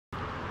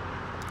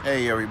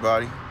Hey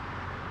everybody,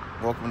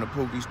 welcome to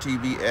Pookie's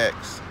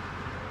TVX.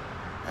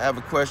 I have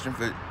a question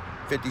for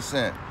 50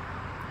 Cent.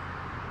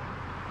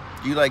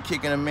 Do you like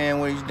kicking a man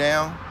when he's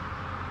down?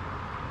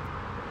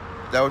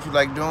 Is that what you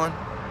like doing?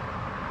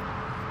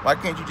 Why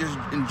can't you just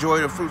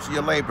enjoy the fruits of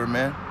your labor,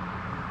 man?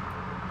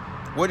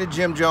 What did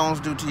Jim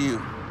Jones do to you?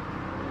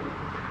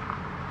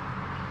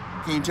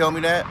 Can you tell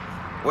me that?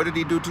 What did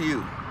he do to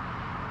you?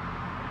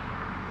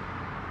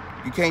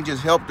 You can't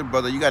just help the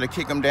brother, you gotta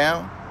kick him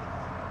down?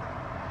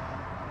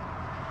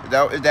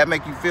 Does that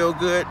make you feel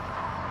good?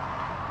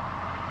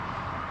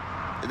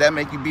 Does that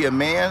make you be a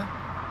man?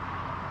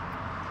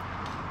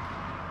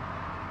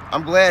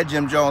 I'm glad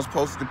Jim Jones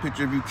posted a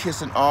picture of you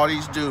kissing all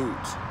these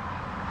dudes.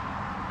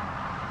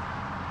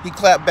 He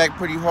clapped back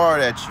pretty hard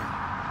at you.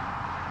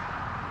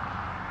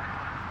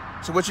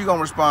 So what you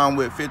gonna respond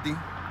with, 50?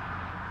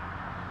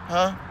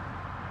 Huh?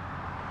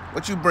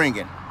 What you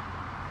bringing?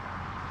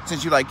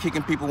 Since you like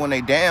kicking people when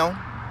they down,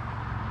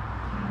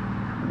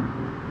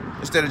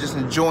 instead of just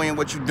enjoying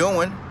what you're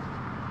doing.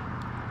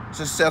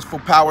 Successful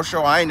power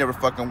show, I ain't never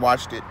fucking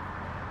watched it.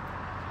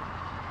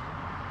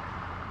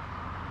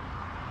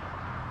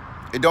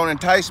 It don't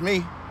entice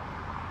me.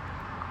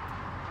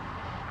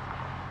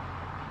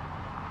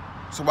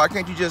 So why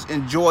can't you just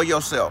enjoy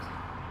yourself?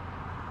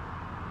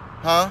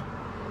 Huh?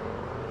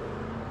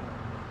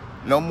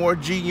 No more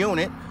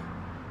G-Unit.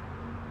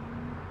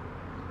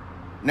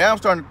 Now I'm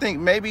starting to think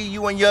maybe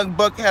you and Young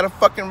Buck had a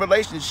fucking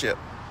relationship.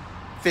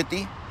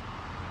 50.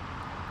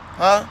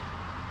 Huh?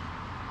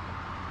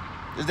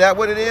 Is that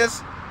what it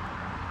is?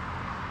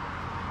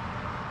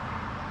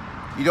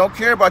 You don't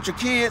care about your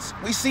kids.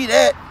 We see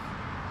that.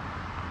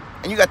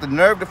 And you got the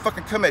nerve to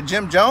fucking come at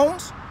Jim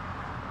Jones?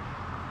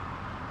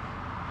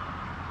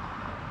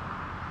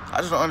 I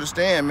just don't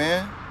understand,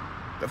 man.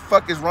 The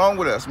fuck is wrong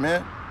with us,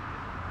 man?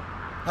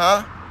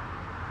 Huh?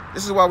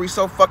 This is why we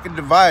so fucking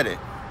divided.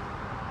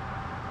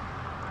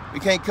 We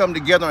can't come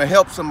together and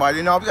help somebody.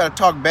 You know, we gotta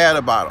talk bad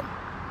about them.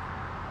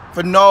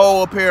 For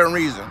no apparent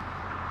reason.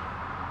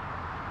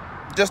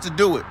 Just to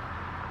do it.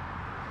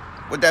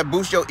 Would that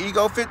boost your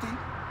ego, 50?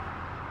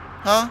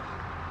 Huh?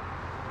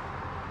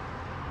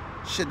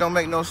 Shit don't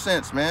make no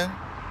sense, man.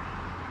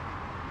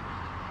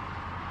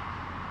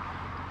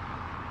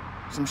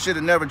 Some shit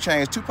had never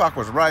changed. Tupac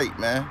was right,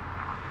 man.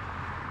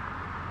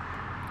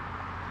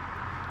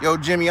 Yo,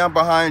 Jimmy, I'm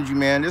behind you,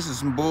 man. This is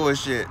some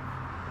bullshit.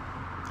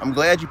 I'm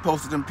glad you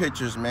posted them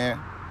pictures, man.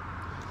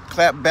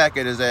 Clap back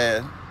at his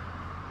ass.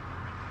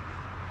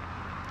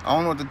 I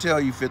don't know what to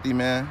tell you, 50,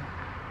 man.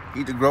 You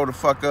need to grow the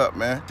fuck up,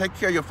 man. Take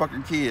care of your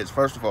fucking kids,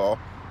 first of all.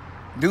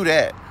 Do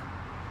that.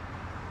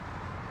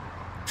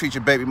 Treat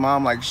your baby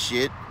mom like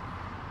shit.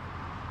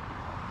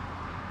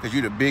 Because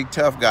you the big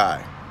tough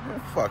guy.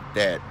 Man, fuck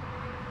that.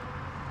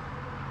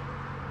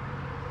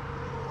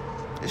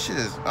 This shit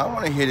is, I don't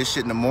want to hear this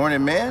shit in the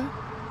morning, man.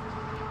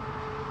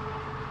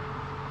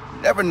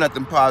 Never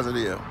nothing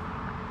positive.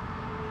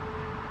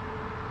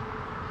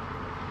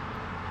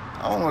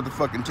 I don't know what to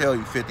fucking tell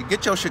you, 50.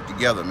 Get your shit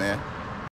together, man.